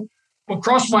had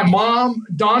across my mom,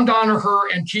 Don Donaher,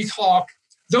 and Keith Hawk,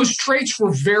 those traits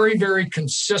were very, very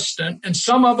consistent. And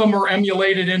some of them are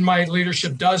emulated in my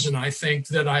leadership dozen, I think,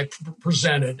 that I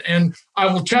presented. And I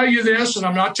will tell you this, and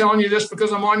I'm not telling you this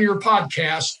because I'm on your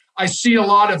podcast, I see a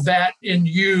lot of that in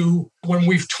you when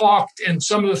we've talked and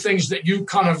some of the things that you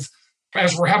kind of,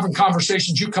 as we're having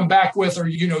conversations, you come back with or,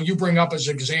 you bring up as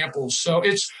examples. So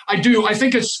I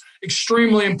think it's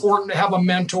extremely important to have a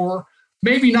mentor.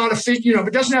 Maybe not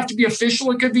it doesn't have to be official.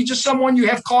 It could be just someone you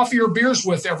have coffee or beers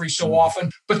with every so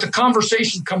often. But the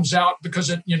conversation comes out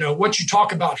because what you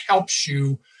talk about helps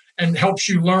you and helps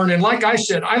you learn. And like I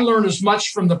said, I learn as much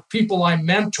from the people I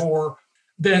mentor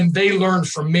than they learn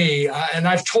from me. And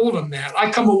I've told them that.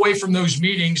 I come away from those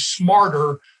meetings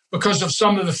smarter because of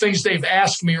some of the things they've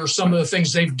asked me or some of the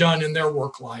things they've done in their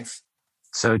work life.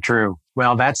 So true.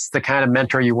 Well, that's the kind of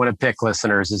mentor you want to pick,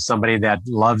 listeners, is somebody that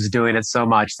loves doing it so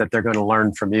much that they're going to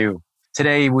learn from you.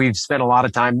 Today, we've spent a lot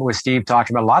of time with Steve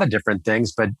talking about a lot of different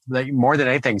things, but more than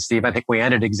anything, Steve, I think we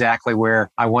ended exactly where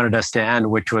I wanted us to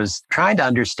end, which was trying to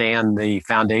understand the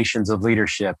foundations of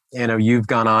leadership. You've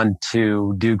gone on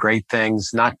to do great things,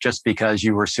 not just because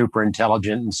you were super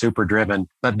intelligent and super driven,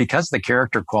 but because of the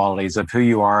character qualities of who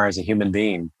you are as a human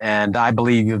being. And I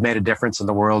believe you've made a difference in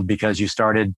the world because you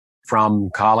started from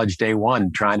college day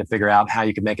one, trying to figure out how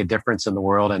you can make a difference in the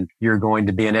world. And you're going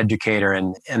to be an educator.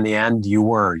 And in the end,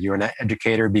 you're an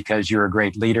educator because you're a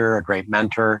great leader, a great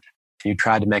mentor. You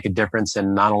tried to make a difference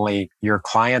in not only your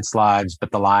clients' lives,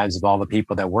 but the lives of all the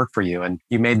people that work for you. And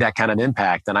you made that kind of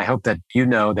impact. And I hope that you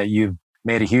know that you've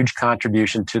made a huge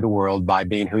contribution to the world by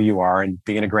being who you are and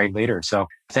being a great leader. So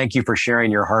thank you for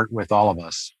sharing your heart with all of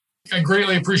us. I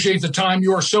greatly appreciate the time.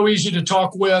 You are so easy to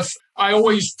talk with. I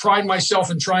always pride myself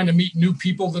in trying to meet new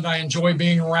people that I enjoy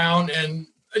being around. And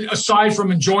aside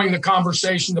from enjoying the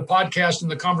conversation, the podcast, and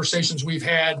the conversations we've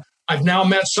had, I've now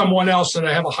met someone else that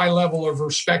I have a high level of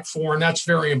respect for, and that's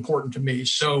very important to me.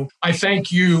 So I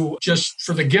thank you just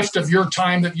for the gift of your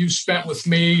time that you've spent with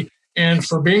me and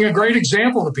for being a great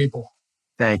example to people.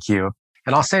 Thank you.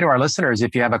 And I'll say to our listeners,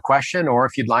 if you have a question or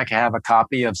if you'd like to have a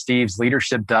copy of Steve's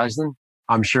Leadership Dozen,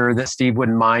 I'm sure that Steve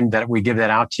wouldn't mind that we give that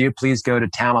out to you. Please go to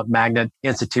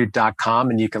talentmagnetinstitute.com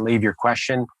and you can leave your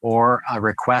question or a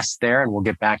request there and we'll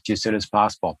get back to you as soon as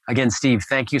possible. Again, Steve,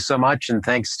 thank you so much. And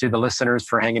thanks to the listeners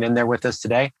for hanging in there with us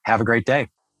today. Have a great day.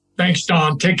 Thanks,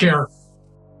 Don. Take care.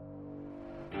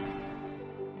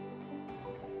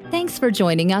 Thanks for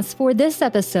joining us for this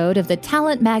episode of the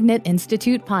Talent Magnet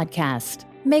Institute podcast.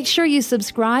 Make sure you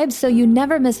subscribe so you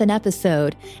never miss an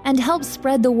episode and help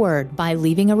spread the word by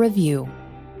leaving a review.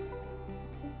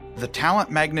 The Talent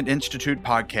Magnet Institute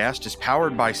podcast is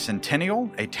powered by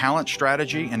Centennial, a talent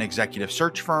strategy and executive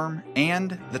search firm,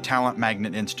 and the Talent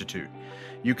Magnet Institute.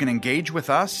 You can engage with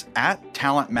us at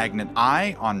Talent Magnet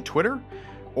I on Twitter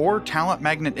or Talent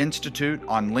Magnet Institute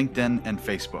on LinkedIn and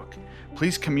Facebook.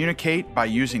 Please communicate by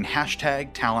using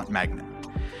hashtag Talent Magnet.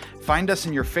 Find us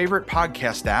in your favorite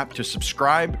podcast app to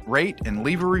subscribe, rate, and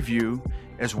leave a review,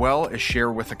 as well as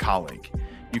share with a colleague.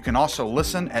 You can also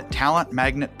listen at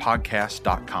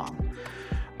talentmagnetpodcast.com.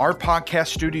 Our podcast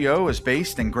studio is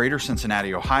based in Greater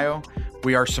Cincinnati, Ohio.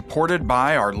 We are supported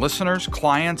by our listeners,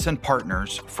 clients, and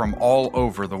partners from all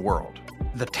over the world.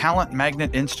 The Talent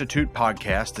Magnet Institute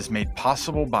podcast is made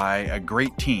possible by a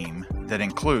great team that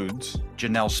includes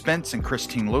Janelle Spence and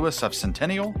Christine Lewis of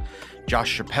Centennial,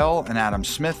 Josh Chappelle and Adam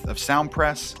Smith of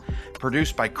Soundpress,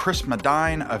 produced by Chris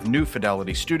Medine of New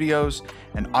Fidelity Studios,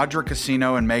 and Audra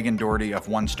Casino and Megan Doherty of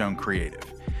One Stone Creative.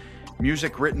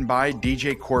 Music written by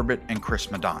DJ Corbett and Chris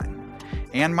Medine.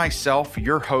 And myself,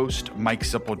 your host, Mike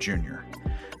Sipple Jr.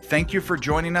 Thank you for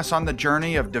joining us on the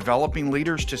journey of developing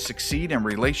leaders to succeed in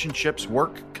relationships,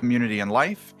 work, community, and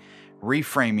life,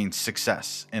 reframing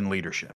success in leadership.